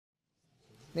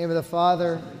In the name of the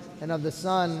Father, and of the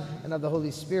Son, and of the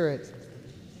Holy Spirit.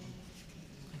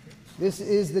 This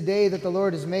is the day that the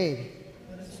Lord has made.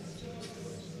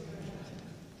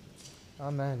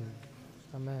 Amen.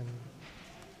 Amen.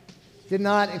 Did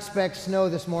not expect snow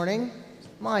this morning.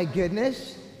 My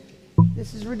goodness.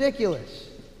 This is ridiculous.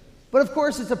 But of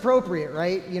course it's appropriate,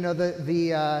 right? You know,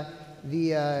 the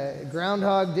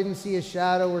groundhog didn't see a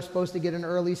shadow. We're supposed to get an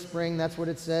early spring. That's what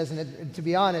it says. And to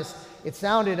be honest, it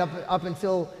sounded up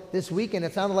until this weekend,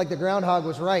 it sounded like the groundhog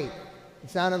was right.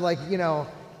 It sounded like, you know,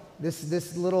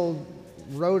 this little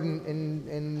rodent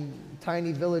in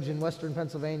tiny village in western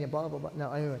Pennsylvania, blah, blah, blah.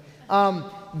 No, anyway.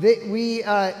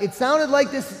 It sounded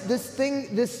like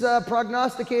this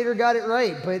prognosticator got it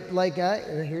right. But like,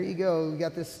 here you go. We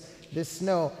got this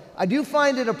snow. I do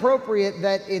find it appropriate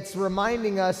that it's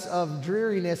reminding us of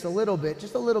dreariness a little bit,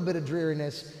 just a little bit of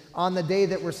dreariness on the day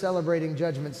that we're celebrating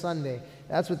Judgment Sunday.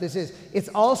 That's what this is. It's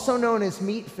also known as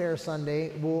Meat Fair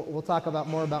Sunday. We'll talk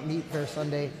more about Meat Fair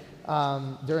Sunday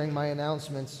during my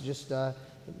announcements. Just put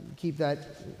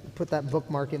that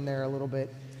bookmark in there a little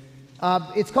bit.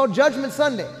 It's called Judgment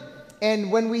Sunday,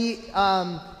 and when we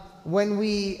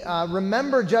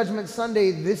remember Judgment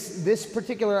Sunday, this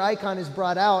particular icon is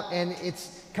brought out, and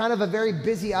it's kind of a very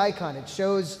busy icon. It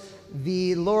shows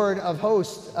the Lord of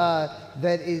Hosts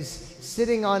that is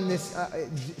sitting on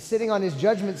his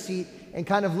judgment seat and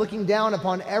kind of looking down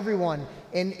upon everyone.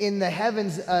 And in the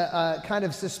heavens, kind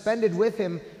of suspended with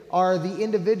him, are the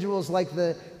individuals like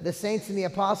the saints and the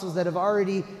apostles that have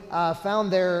already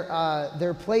found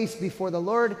their place before the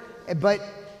Lord. But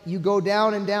you go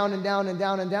down and down and down and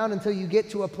down and down until you get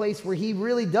to a place where he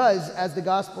really does, as the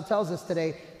gospel tells us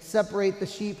today, separate the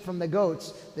sheep from the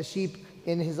goats. The sheep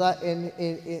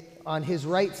on his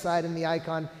right side in the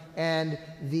icon, and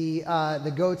the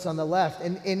goats on the left.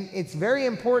 And it's very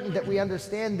important that we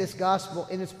understand this gospel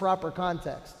in its proper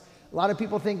context. A lot of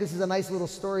people think this is a nice little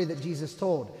story that Jesus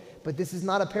told, but this is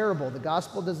not a parable. The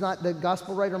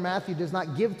gospel writer Matthew does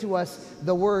not give to us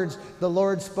the words, "The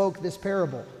Lord spoke this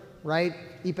parable," right?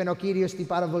 "Ipen o Kyrios ti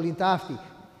para volintafti."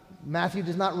 Matthew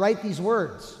does not write these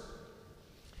words.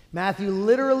 Matthew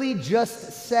literally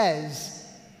just says,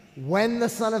 "When the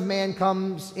Son of Man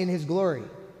comes in his glory."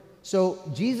 So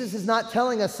Jesus is not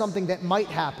telling us something that might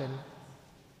happen.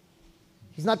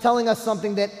 He's not telling us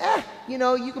something that,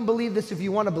 you can believe this if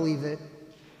you want to believe it.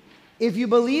 If you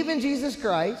believe in Jesus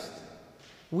Christ,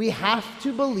 we have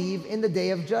to believe in the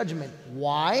day of judgment.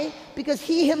 Why? Because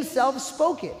he himself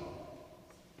spoke it.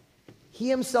 He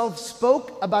himself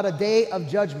spoke about a day of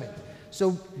judgment.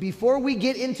 So before we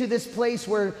get into this place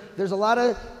where there's a lot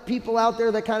of people out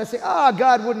there that kind of say,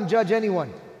 God wouldn't judge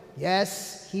anyone.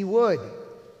 Yes, he would.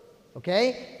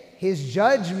 Okay? His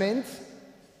judgment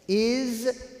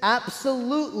is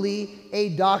absolutely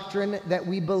a doctrine that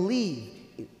we believe.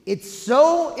 It's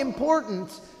so important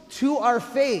to our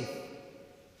faith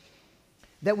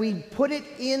that we put it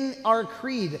in our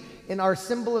creed, in our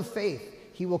symbol of faith.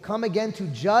 He will come again to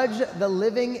judge the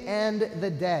living and the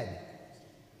dead.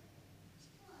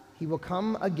 He will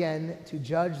come again to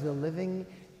judge the living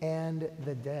and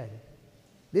the dead.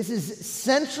 This is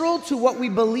central to what we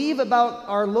believe about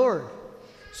our Lord.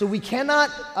 So we cannot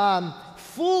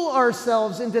fool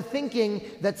ourselves into thinking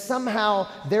that somehow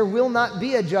there will not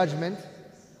be a judgment,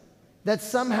 that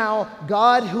somehow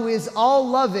God, who is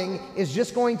all-loving, is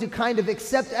just going to kind of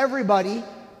accept everybody,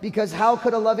 because how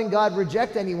could a loving God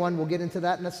reject anyone? We'll get into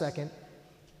that in a second.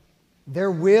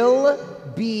 There will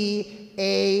be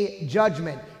a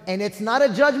judgment, and it's not a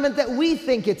judgment that we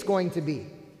think it's going to be.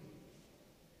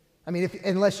 I mean,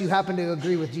 unless you happen to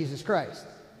agree with Jesus Christ.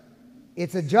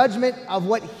 It's a judgment of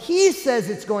what he says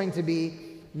it's going to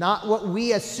be, not what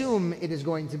we assume it is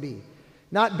going to be.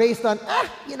 Not based on,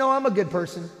 I'm a good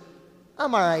person.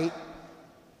 I'm all right.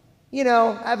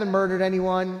 I haven't murdered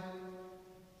anyone.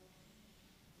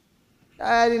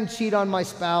 I didn't cheat on my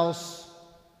spouse.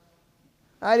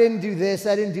 I didn't do this.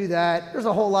 I didn't do that. There's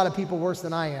a whole lot of people worse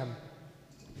than I am.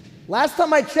 Last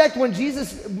time I checked, when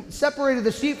Jesus separated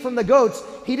the sheep from the goats,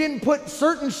 he didn't put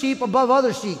certain sheep above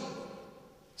other sheep.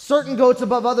 Certain goats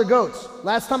above other goats.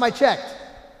 Last time I checked.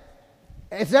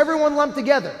 It's everyone lumped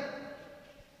together.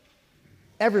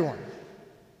 Everyone.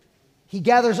 He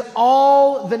gathers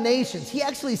all the nations. He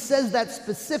actually says that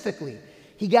specifically.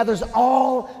 He gathers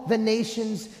all the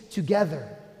nations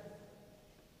together.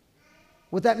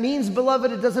 What that means,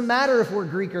 beloved, it doesn't matter if we're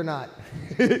Greek or not.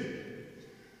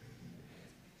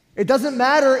 It doesn't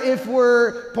matter if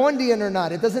we're Pondian or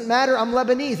not. It doesn't matter I'm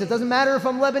Lebanese. It doesn't matter if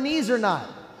I'm Lebanese or not.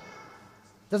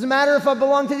 It doesn't matter if I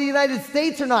belong to the United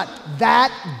States or not.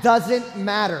 That doesn't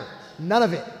matter. None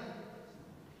of it.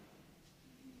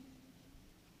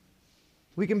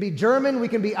 We can be German, we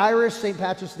can be Irish, St.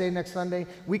 Patrick's Day next Sunday.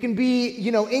 We can be,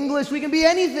 English, we can be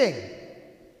anything.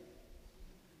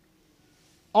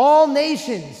 All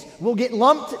nations will get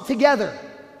lumped together.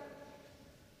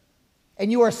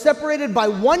 And you are separated by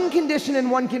one condition and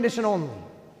one condition only.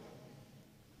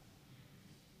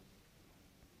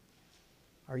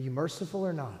 Are you merciful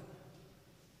or not?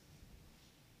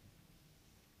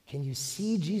 Can you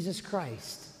see Jesus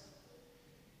Christ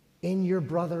in your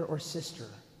brother or sister?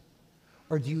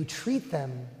 Or do you treat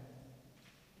them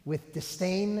with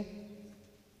disdain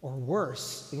or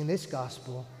worse, in this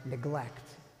gospel, neglect?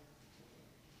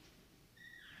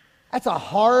 That's a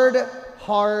hard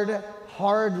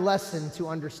lesson to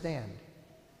understand.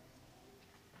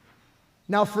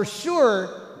 Now, for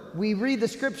sure, we read the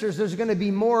scriptures, there's going to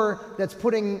be more that's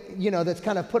that's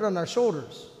kind of put on our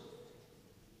shoulders.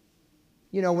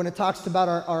 When it talks about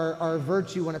our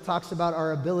virtue, when it talks about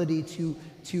our ability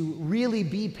to really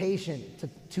be patient,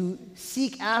 to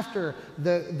seek after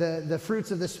the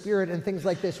fruits of the Spirit and things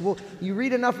like this. Well, you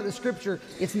read enough of the scripture,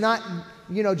 it's not,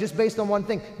 just based on one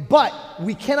thing. But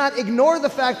we cannot ignore the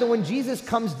fact that when Jesus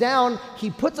comes down, he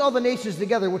puts all the nations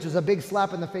together, which is a big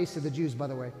slap in the face to the Jews, by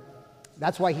the way.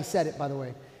 That's why he said it, by the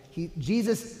way.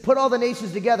 Jesus put all the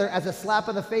nations together as a slap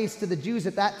in the face to the Jews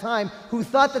at that time who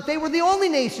thought that they were the only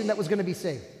nation that was going to be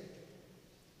saved.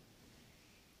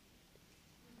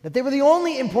 That they were the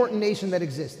only important nation that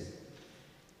existed.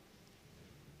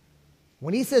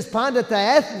 When he says Panda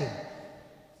Ethni,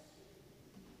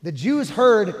 the Jews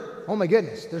heard, oh my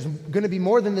goodness, there's going to be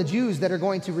more than the Jews that are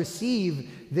going to receive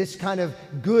this kind of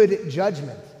good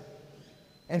judgment.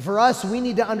 And for us, we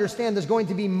need to understand there's going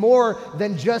to be more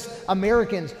than just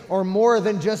Americans, or more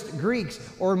than just Greeks,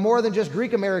 or more than just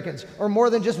Greek Americans, or more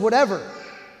than just whatever,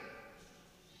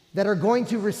 that are going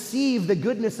to receive the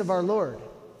goodness of our Lord.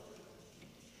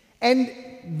 And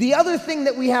the other thing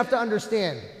that we have to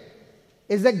understand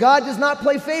is that God does not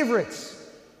play favorites.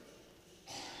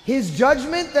 His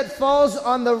judgment that falls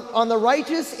on the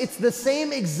righteous, it's the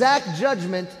same exact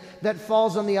judgment that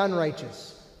falls on the unrighteous.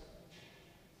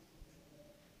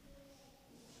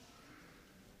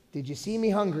 Did you see me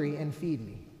hungry and feed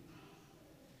me?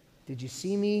 Did you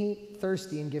see me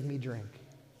thirsty and give me drink?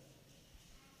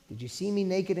 Did you see me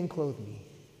naked and clothe me?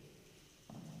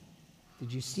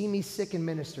 Did you see me sick and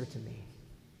minister to me?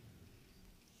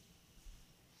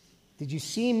 Did you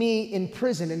see me in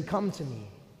prison and come to me?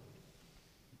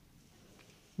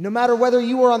 No matter whether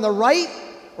you were on the right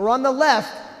or on the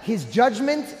left, his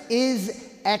judgment is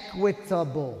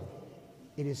equitable.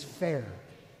 It is fair.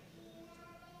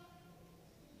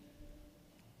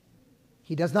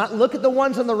 He does not look at the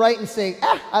ones on the right and say,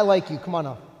 I like you, come on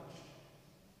up.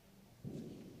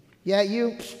 Yeah,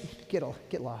 you, get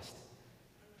lost.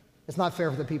 It's not fair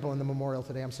for the people in the memorial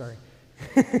today, I'm sorry.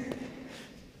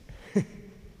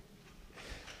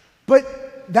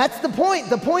 But that's the point.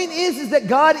 The point is that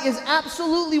God is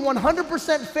absolutely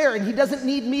 100% fair, and he doesn't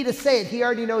need me to say it. He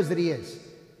already knows that he is.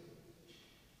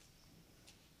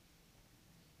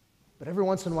 But every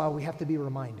once in a while, we have to be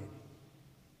reminded,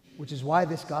 which is why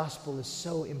this gospel is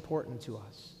so important to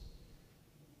us.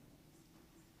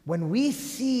 When we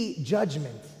see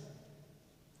judgment,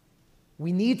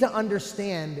 we need to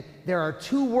understand there are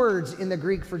two words in the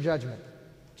Greek for judgment.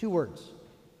 Two words.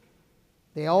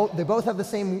 They both have the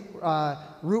same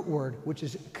root word, which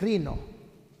is krino.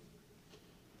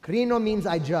 Krino means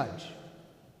I judge.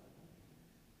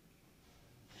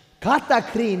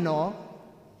 Katakrino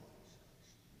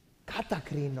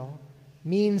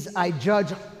means I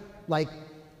judge, like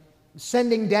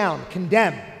sending down,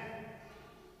 condemn. It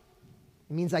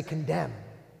means I condemn.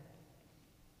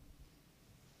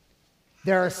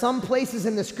 There are some places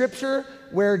in the scripture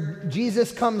where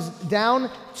Jesus comes down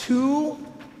to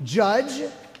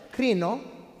judge, krino.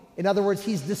 In other words,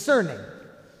 he's discerning.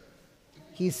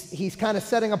 He's kind of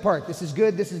setting apart. This is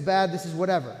good, this is bad, this is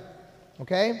whatever.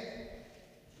 Okay?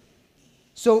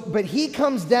 So, but he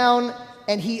comes down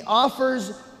and he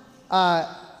offers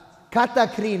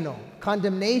katakrino,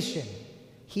 condemnation.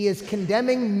 He is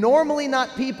condemning normally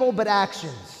not people, but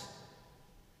actions.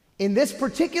 In this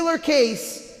particular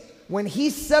case, when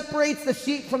he separates the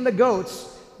sheep from the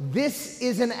goats, this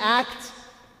is an act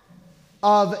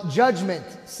of judgment,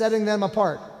 setting them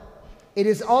apart. It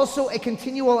is also a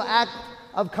continual act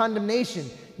of condemnation.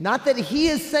 Not that he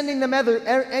is sending them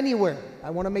anywhere.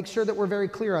 I want to make sure that we're very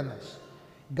clear on this.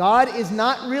 God is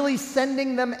not really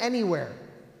sending them anywhere.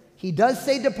 He does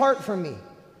say, depart from me.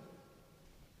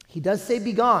 He does say,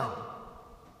 be gone.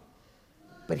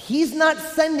 But he's not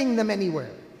sending them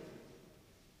anywhere.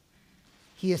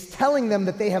 He is telling them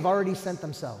that they have already sent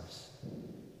themselves.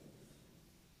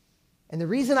 And the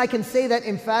reason I can say that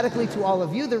emphatically to all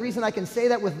of you, the reason I can say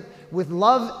that with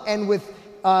love and with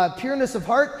pureness of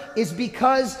heart, is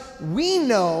because we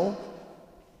know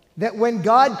that when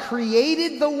God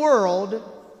created the world,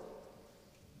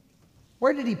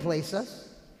 where did he place us?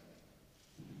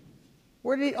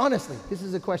 Honestly, this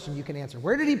is a question you can answer.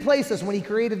 Where did he place us when he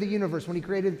created the universe, when he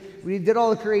did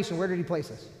all the creation? Where did he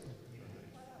place us?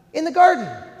 In the garden.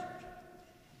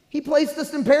 He placed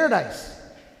us in paradise.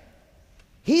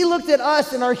 He looked at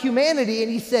us and our humanity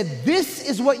and he said, this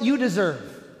is what you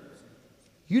deserve.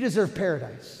 You deserve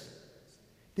paradise.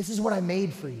 This is what I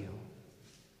made for you.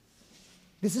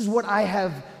 This is what I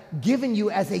have given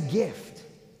you as a gift.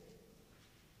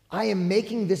 I am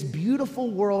making this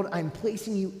beautiful world. I'm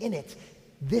placing you in it.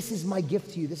 This is my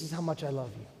gift to you. This is how much I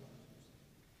love you.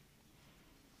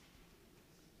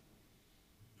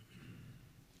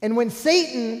 And when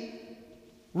Satan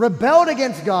rebelled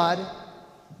against God,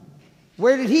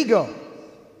 where did he go?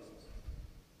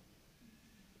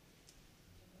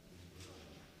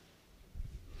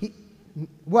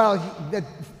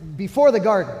 Before the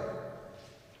garden,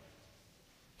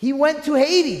 he went to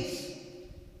Hades,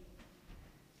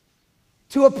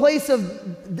 to a place of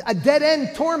a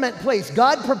dead-end torment place.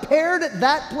 God prepared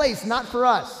that place, not for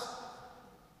us.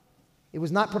 It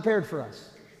was not prepared for us.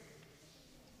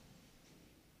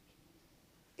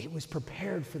 It was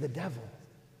prepared for the devil.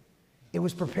 It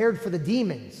was prepared for the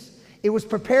demons. It was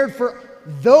prepared for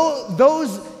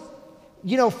those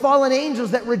fallen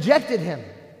angels that rejected him.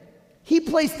 He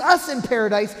placed us in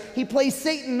paradise. He placed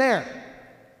Satan there.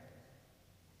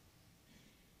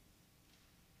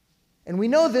 And we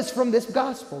know this from this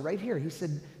gospel right here. He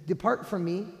said, depart from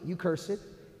me, you cursed,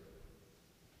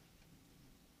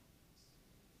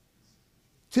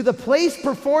 to the place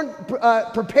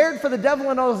prepared for the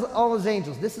devil and all his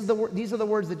angels. These are the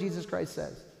words that Jesus Christ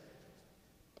says.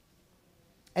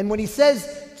 And when he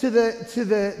says to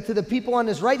the people on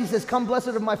his right, he says, come blessed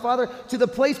of my Father, to the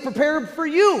place prepared for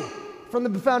you from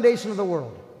the foundation of the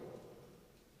world.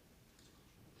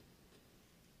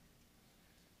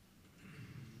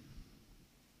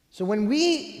 So when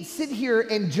we sit here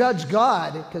and judge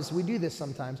God, because we do this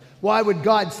sometimes, why would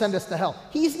God send us to hell?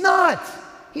 He's not.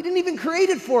 He didn't even create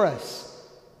it for us.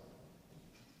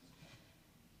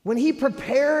 When he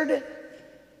prepared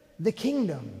the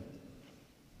kingdom,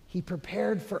 he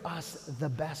prepared for us the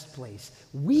best place.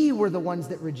 We were the ones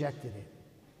that rejected it.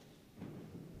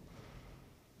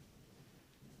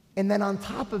 And then on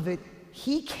top of it,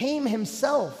 he came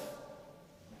himself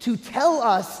to tell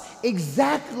us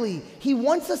exactly. He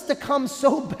wants us to come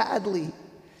so badly.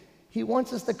 He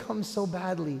wants us to come so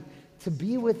badly to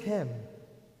be with him,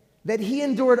 that he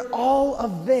endured all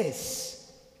of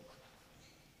this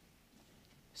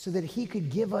so that he could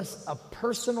give us a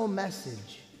personal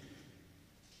message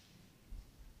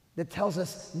that tells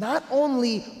us not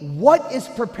only what is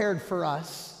prepared for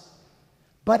us,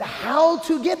 but how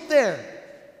to get there.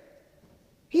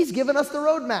 He's given us the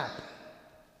roadmap.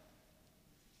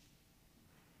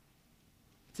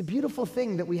 It's a beautiful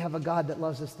thing that we have a God that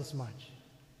loves us this much.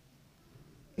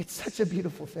 It's such a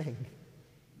beautiful thing.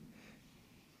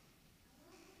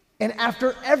 And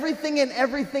after everything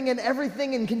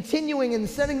and continuing and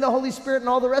sending the Holy Spirit and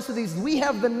all the rest of these, we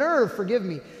have the nerve, forgive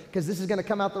me, because this is going to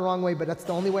come out the wrong way, but that's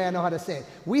the only way I know how to say it.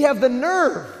 We have the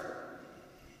nerve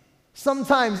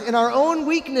sometimes in our own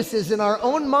weaknesses, in our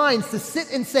own minds, to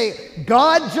sit and say,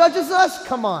 God judges us?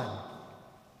 Come on.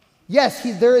 Yes,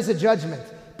 there is a judgment,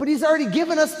 but he's already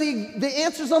given us the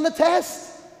answers on the test.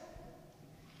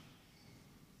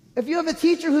 If you have a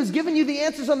teacher who's given you the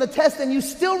answers on the test and you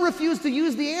still refuse to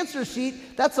use the answer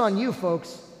sheet, that's on you,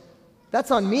 folks. That's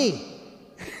on me.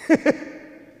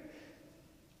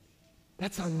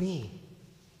 That's on me.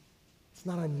 It's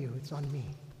not on you, it's on me.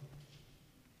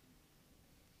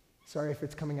 Sorry if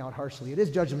it's coming out harshly. It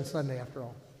is Judgment Sunday, after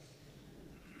all.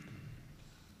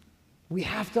 We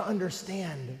have to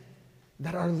understand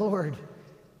that our Lord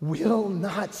will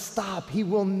not stop. He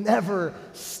will never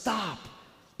stop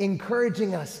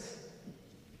encouraging us,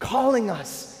 calling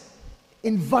us,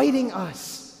 inviting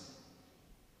us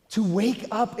to wake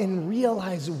up and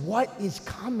realize what is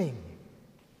coming.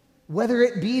 Whether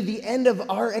it be the end of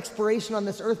our expiration on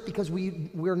this earth because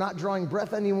we're not drawing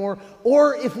breath anymore,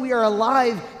 or if we are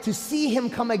alive to see him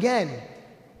come again.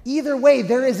 Either way,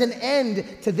 there is an end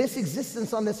to this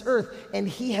existence on this earth, and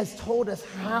he has told us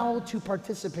how to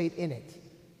participate in it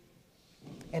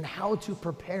and how to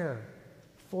prepare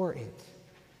for it.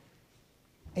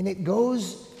 And it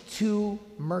goes to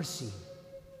mercy,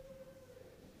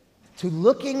 to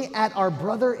looking at our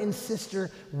brother and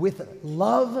sister with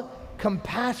love,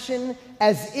 compassion,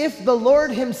 as if the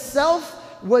Lord himself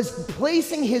was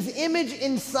placing his image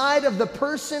inside of the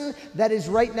person that is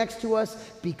right next to us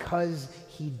because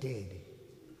he did.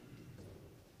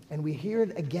 And we hear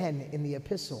it again in the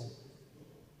epistle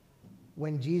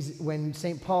when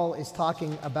St. Paul is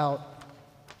talking about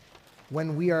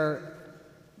when we are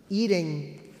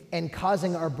eating and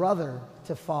causing our brother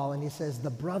to fall, and he says, the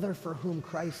brother for whom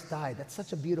Christ died. That's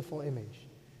such a beautiful image.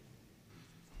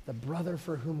 The brother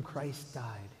for whom Christ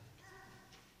died.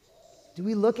 Do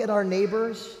we look at our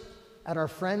neighbors, at our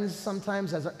friends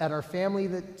sometimes, at our family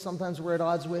that sometimes we're at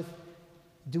odds with?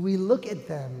 Do we look at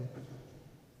them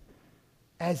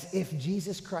as if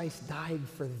Jesus Christ died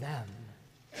for them?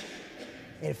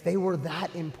 If they were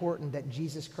that important that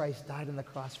Jesus Christ died on the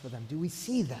cross for them, do we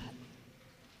see that?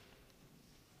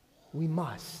 We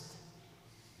must.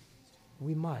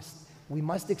 We must. We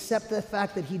must accept the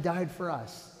fact that he died for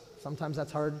us. Sometimes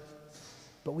that's hard.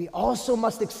 But we also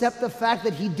must accept the fact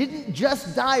that he didn't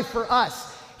just die for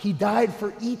us. He died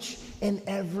for each and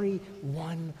every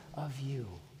one of you.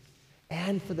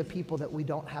 And for the people that we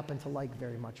don't happen to like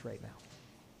very much right now.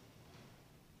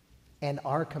 And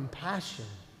our compassion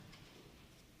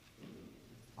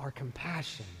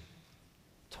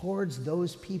towards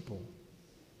those people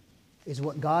is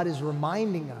what God is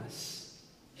reminding us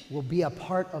will be a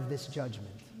part of this judgment.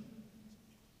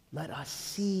 Let us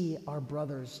see our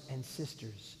brothers and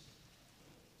sisters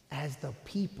as the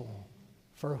people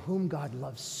for whom God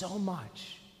loves so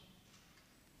much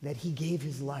that he gave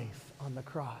his life on the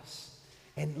cross.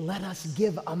 And let us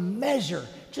give a measure,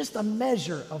 just a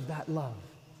measure of that love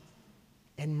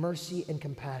and mercy and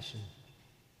compassion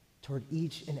toward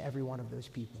each and every one of those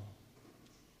people,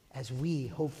 as we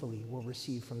hopefully will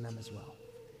receive from them as well.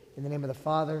 In the name of the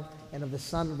Father, and of the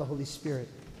Son, and of the Holy Spirit.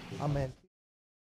 Amen.